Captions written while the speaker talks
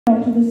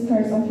unto the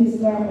skirts of his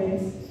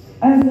garments.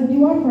 As the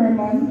dew of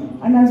Hermon,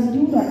 and as the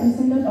dew that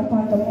descended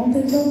upon the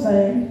mountains of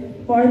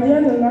Zion, for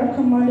there the Lord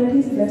commanded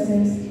his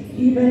blessings,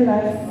 even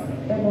life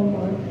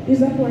evermore.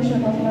 This is a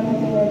portion of my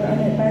word,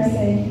 and it by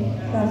saying,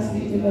 thanks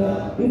be to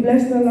God. We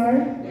bless the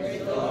Lord.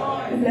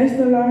 We bless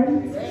the Lord.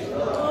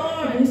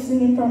 We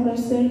singing from the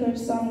sacred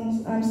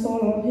songs and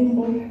solo hymn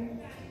book.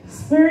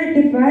 Spirit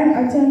divine,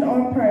 attend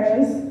our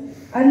prayers,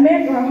 and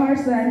make our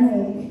hearts thine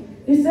home.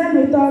 Descend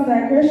with all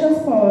thy gracious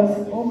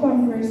powers, O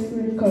come, great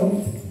Spirit,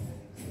 come.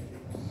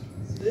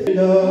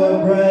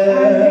 The prayer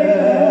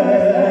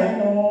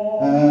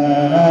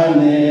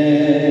and make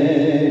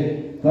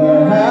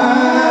her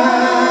heart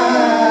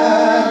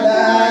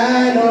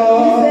thine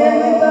own. Descend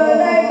with all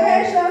thy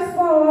gracious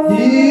powers.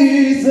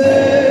 Descend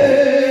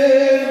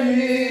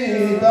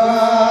with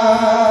all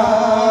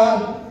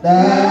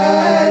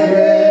thy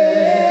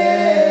gracious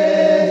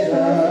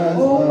powers.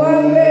 O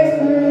come, great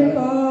Spirit,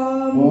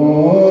 come. O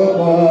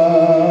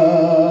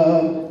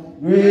come,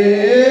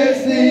 great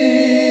Spirit.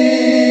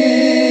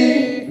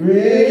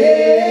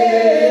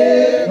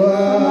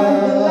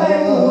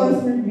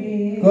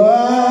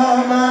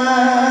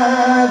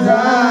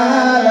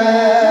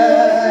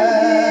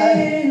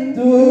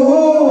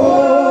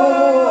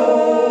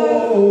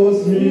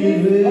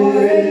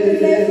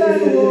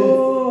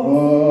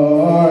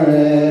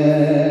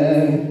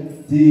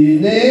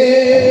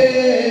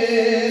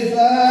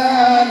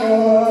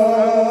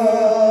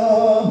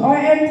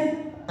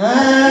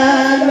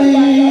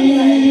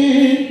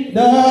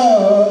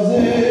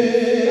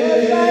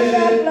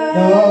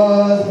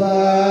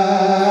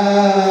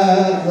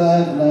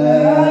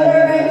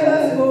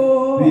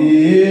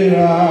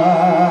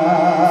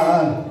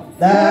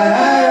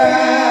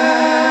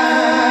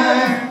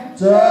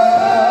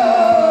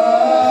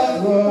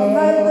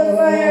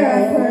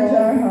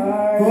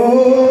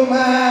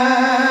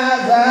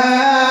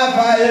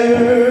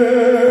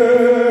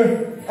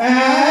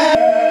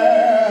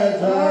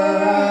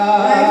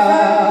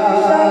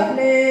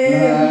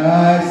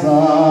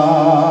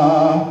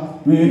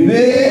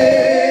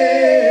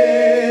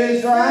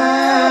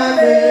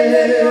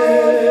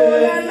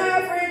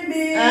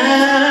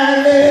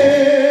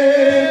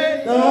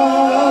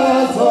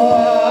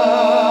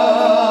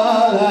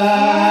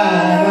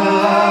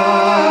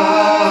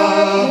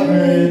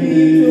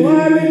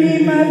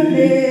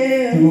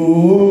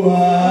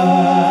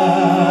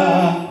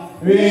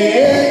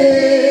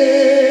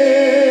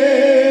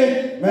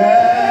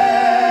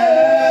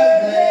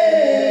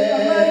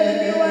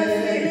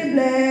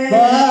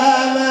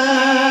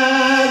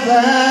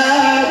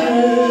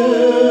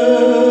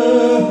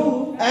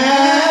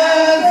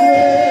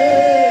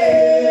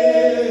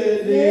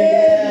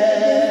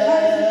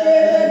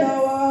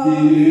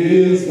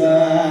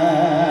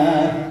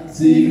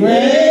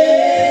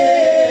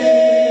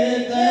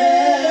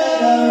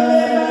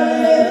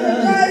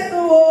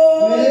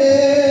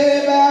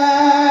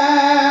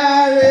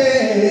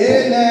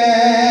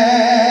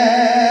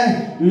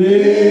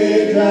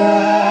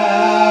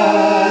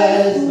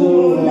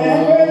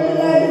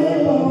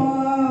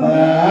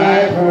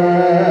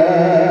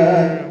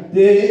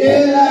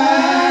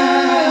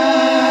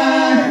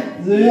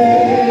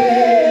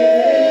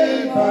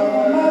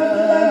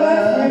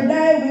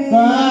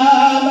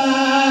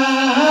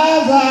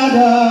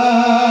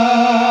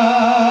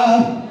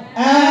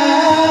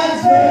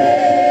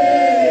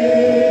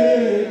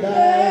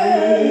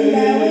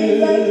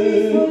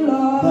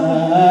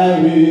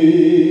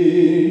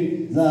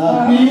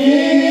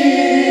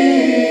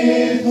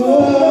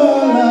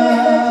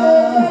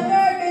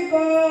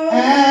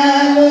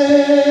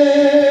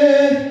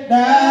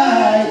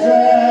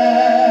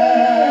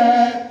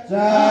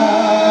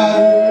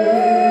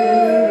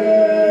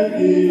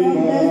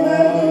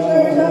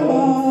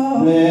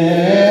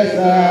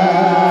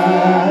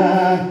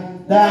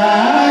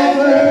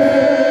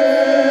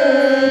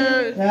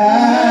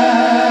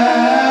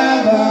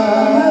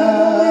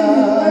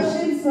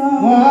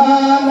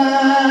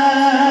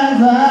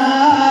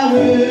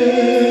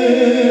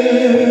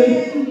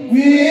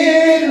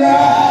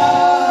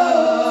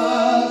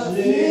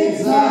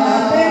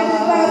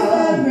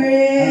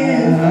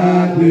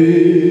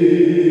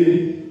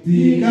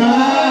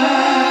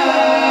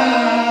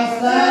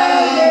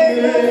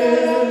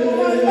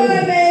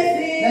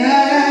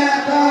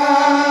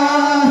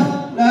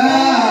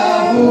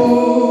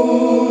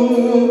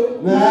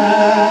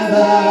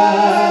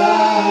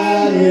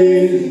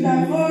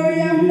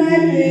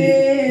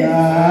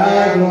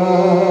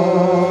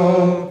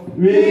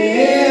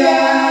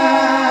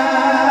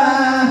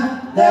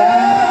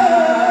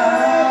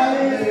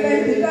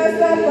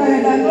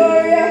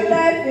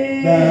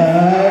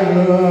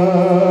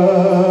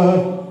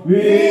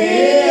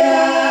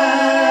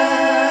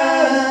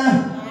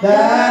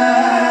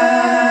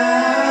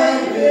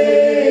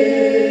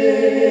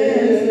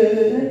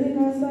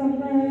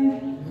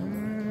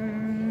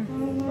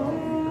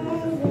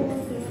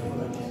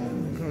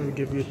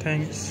 Give you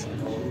thanks,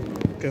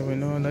 because we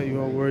know that you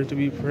are worthy to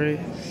be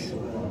praised.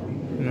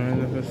 In the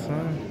name of the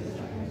Son.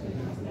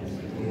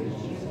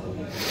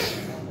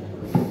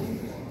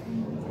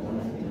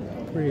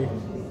 Pray.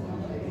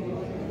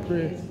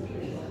 Pray.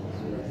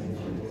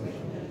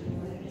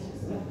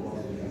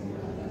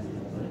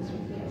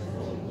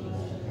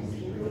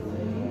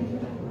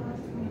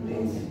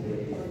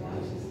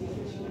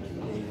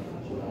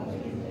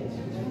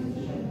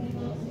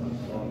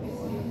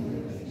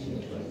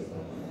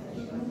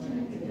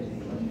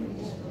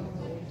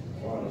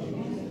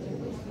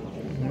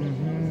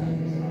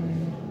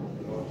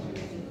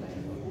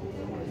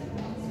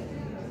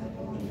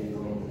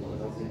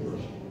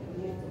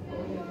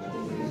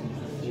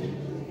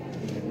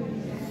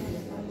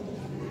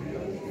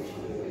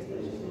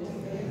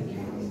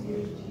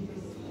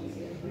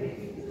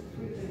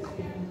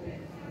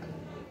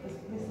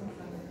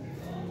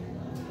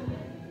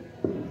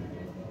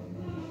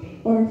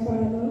 Our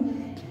Father,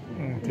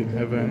 In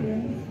heaven,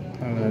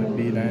 hallowed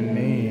be thy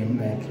name,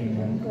 thy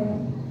kingdom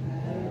come.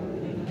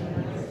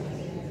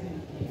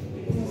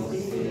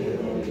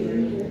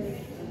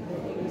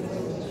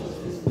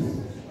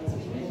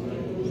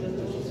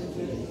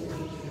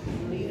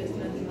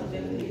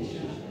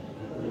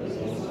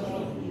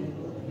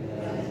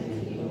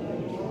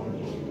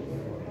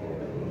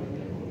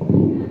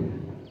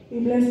 we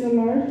bless the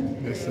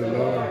Lord. Bless the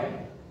Lord.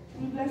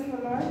 We bless the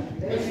Lord.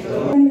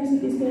 And this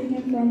is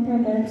taken from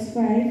Proverbs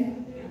 5,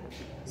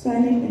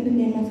 signing in the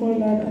name of our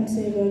Lord and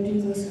Savior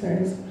Jesus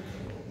Christ.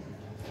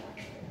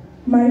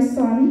 My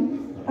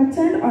son,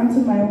 attend unto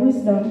my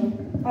wisdom,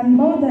 and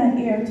bow thine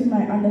ear to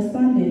my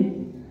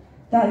understanding,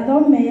 that thou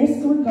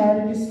mayest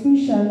regard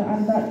discretion,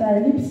 and that thy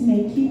lips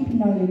may keep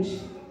knowledge.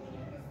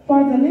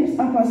 For the lips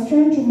of a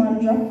strange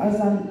woman drop as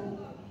an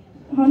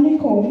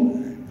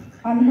honeycomb,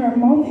 and her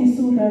mouth is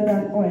smoother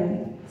than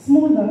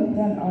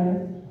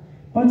oil.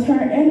 But her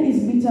end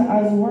is bitter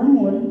as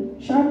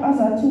wormwood, sharp as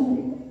a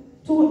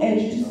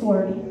two-edged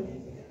sword.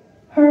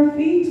 Her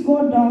feet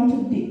go down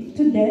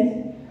to death,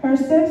 her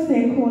steps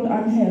take hold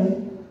on hell.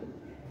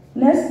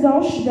 Lest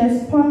thou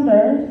shouldest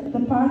ponder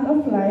the path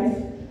of life,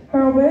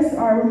 her ways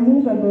are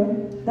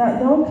removable, that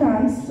thou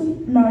canst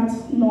not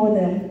know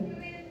them.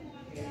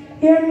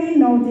 Hear me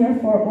now,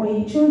 therefore, O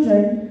ye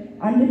children,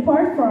 and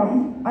depart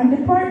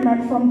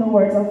not from the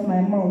words of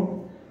my mouth.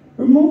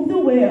 Remove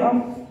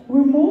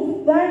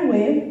thy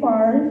way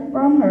far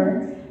from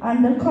her,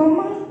 and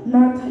come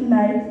not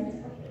nigh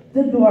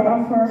the door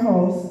of her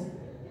house.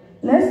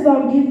 Lest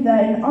thou give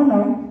thine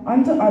honor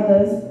unto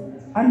others,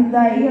 and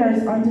thy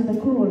ears unto the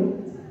cruel.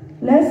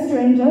 Lest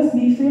strangers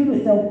be filled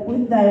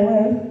with thy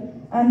wealth,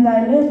 and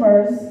thy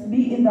labors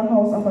be in the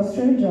house of a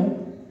stranger.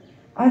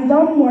 And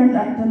thou mourn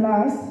at the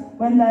last,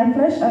 when thy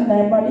flesh and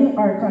thy body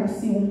are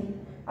consumed,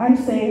 and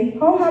say,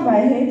 How have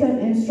I hated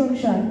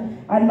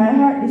instruction, and my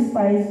heart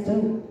despised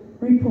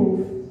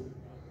reproof.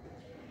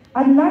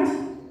 And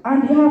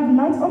you have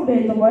not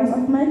obeyed the voice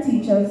of my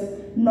teachers,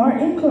 nor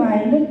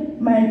inclined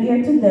mine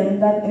ear to them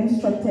that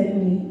instructed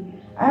me.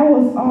 I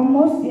was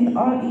almost in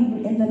all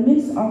evil in the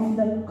midst of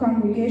the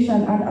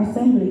congregation and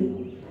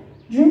assembly.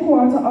 Drink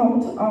water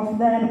out of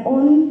thine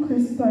own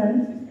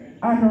cistern,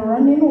 and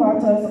running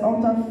waters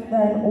out of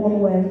thine own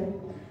well.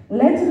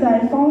 Let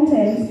thy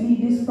fountains be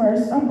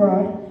dispersed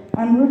abroad,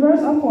 and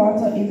rivers of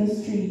water in the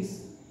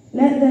streets.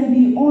 Let them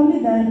be only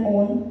thine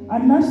own,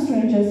 and not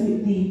strangers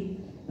with thee.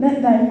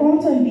 Let thy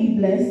fountain be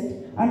blessed,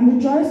 and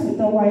rejoice with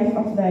the wife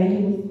of thy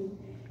youth.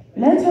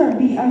 Let her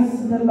be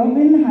as the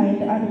loving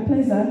hind and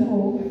pleasant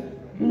hoe.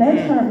 Let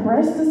her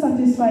breast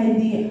satisfy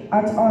thee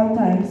at all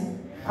times,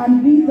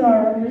 and be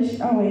thou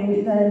ravished away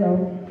with thy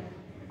love.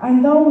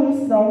 And thou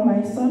wilt thou,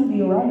 my son,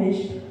 be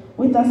ravished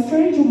with a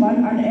strange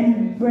woman, and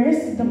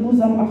embrace the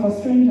bosom of a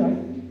stranger.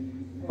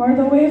 For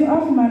the ways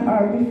of man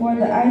are before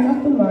the eyes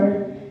of the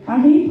Lord,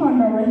 and he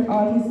pondereth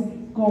all his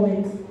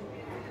goings.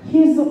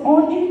 His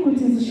own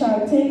iniquities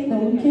shall take the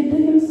wicked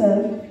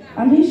himself,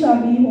 and he shall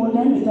be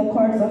holden with the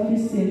cords of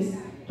his sins.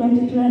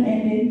 22 and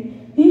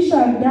ending. He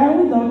shall die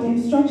without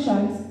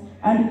instructions,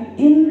 and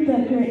in the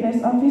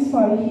greatness of his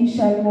folly he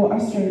shall go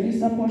astray. This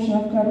is a portion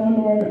of God, our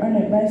Lord, and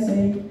it by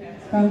saying,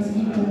 Thanks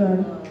be to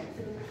God.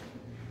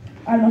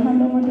 I'll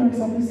hand over the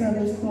rest of the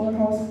service to our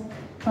house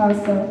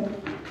pastor,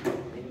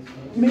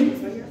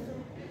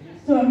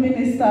 to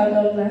Minister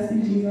Douglas,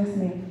 in Jesus'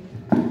 name.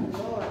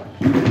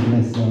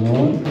 Bless the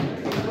Lord.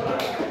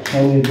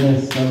 Shall we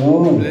bless the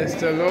Lord? Bless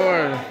the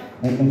Lord.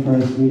 Let the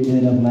first great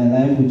deed of my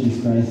life, which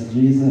is Christ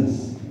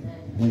Jesus.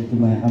 And to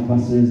my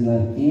apostles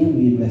not in,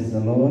 we bless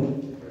the Lord.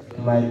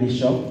 To my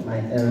bishop,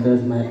 my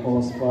elders, my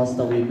host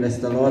pastor, we bless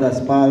the Lord.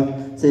 As Paul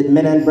said,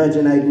 men and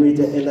brethren, I greet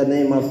you in the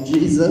name of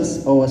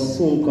Jesus, our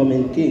soon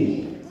coming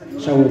King.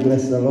 Shall we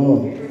bless the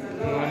Lord?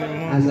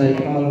 As I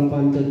call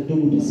upon to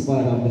do this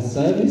part of the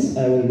service,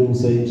 I will do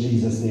so in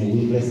Jesus' name.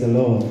 We bless the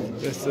Lord.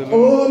 Bless the Lord.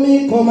 Oh,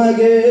 me come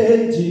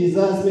again,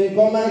 Jesus, me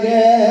come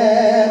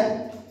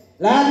again.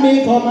 Let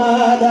me come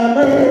at the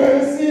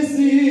mercy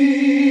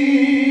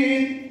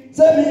seat.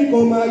 Say me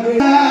come again.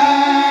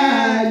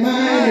 My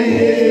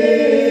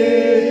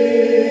head.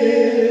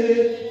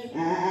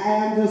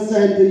 I'm just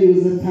trying to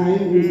use the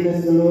time. We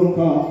bless the Lord,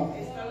 God.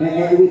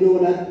 And we know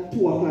that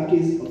 2 o'clock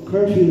is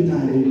curfew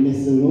time. We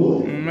bless the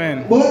Lord.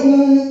 Amen. But the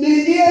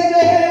angel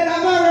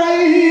have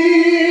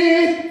arrived.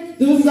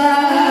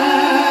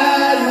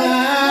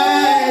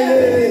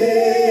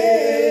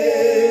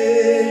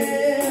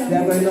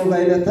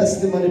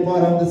 testimony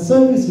part of the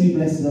service. We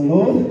bless the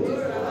Lord.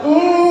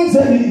 Oh,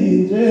 the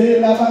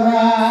angel of a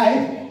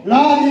ride,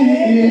 Lord, the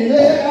angel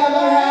of a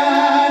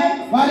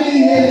ride, but the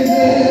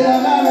angel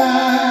of a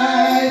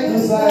ride, to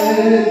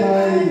say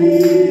my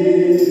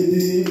name,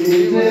 the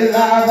angel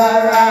of a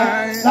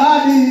ride,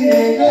 Lord, the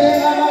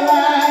angel of a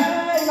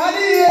ride, but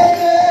the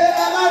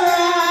angel of a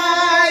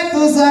ride,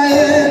 to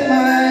say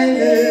my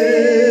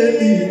name,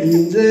 the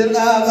angel of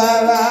a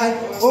ride,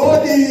 oh,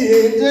 the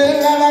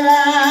angel of a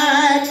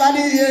ride, but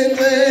the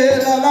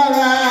angel of a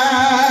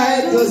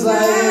ride, to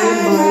say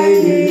my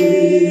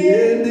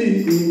name, the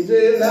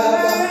angel of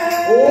a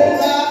ride, oh,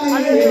 God, the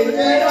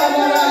angel of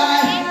a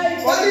ride,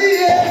 but the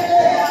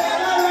angel of a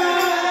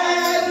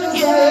ride, to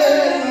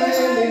say my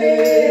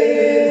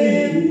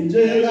name,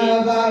 the angel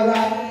of a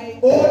ride,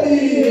 oh, the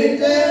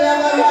angel of a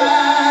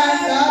ride, God, the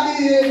angel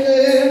of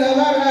a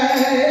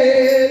ride,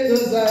 to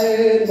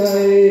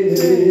say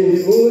my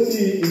name, oh, the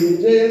angel of a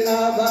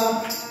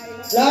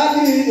ride. Lord,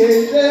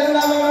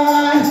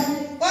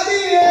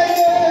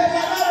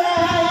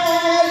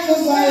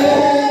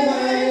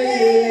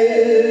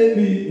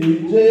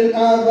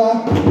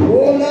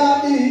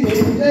 the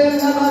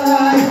angel of a ride, but the angel of a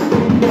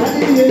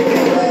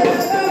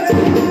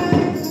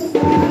ride, to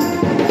say my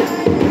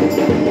name, the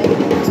angel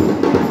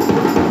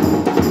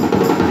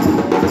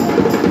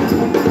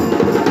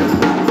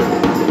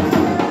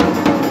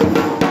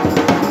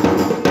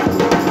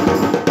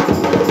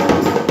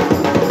a,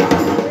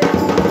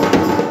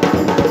 oh Lord,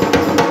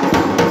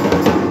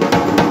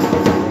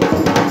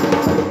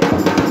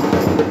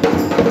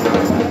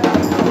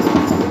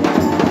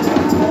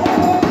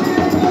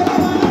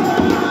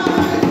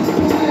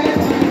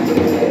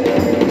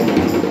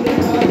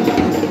 angel of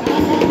a ride, but the angel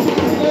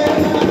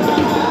of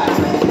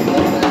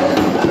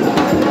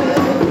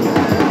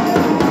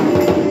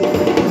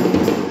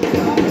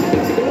a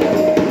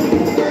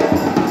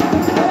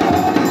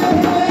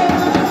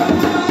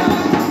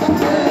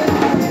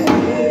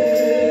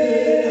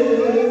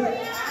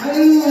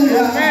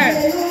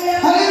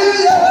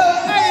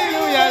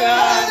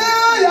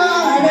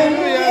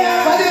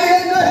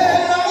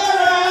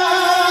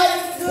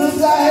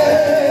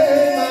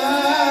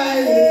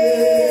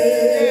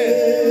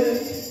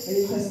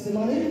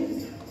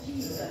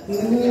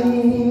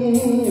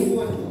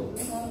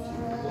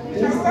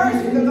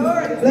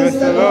Bless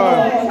the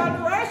Lord. I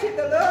shall worship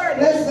the Lord.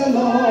 Bless the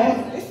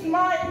Lord. This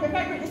morning,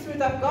 remember the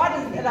Spirit of God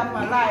is in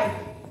my life.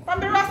 From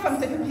the rest of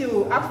the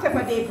pew, accept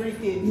a day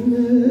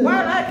greeting.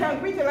 While I can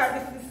greet you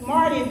like this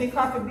morning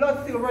because the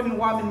blood still running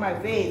warm in my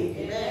veins.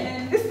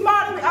 This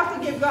morning we have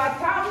to give God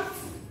thanks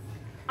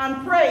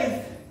and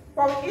praise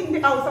for in the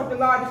house of the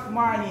Lord this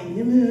morning.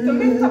 To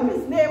lift up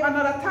his name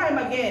another time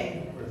again.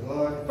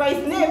 For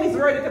his name is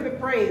worthy to be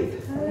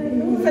praised.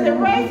 So the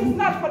race is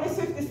not for the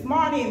swift this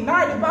morning,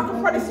 nor the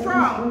battle for the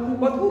strong,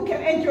 but who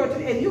can endure to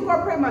the end. You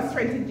go pray my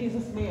strength in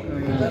Jesus' name.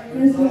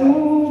 Praise the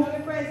Lord. Shall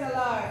we praise the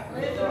Lord?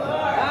 Praise the Lord.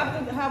 I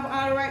have to have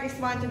all right this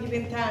morning to give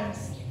him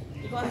thanks.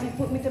 Because he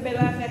put me to bed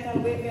last night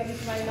and wake me up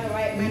this morning in the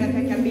right mind that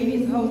I can be in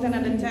his house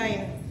another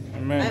time.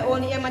 Amen. My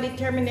only aim and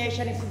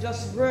determination is to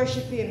just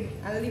worship him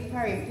and live for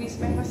him. Please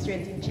make my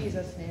strength in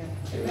Jesus' name.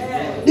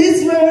 Amen.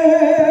 This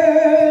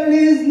world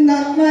is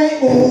not my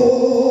own.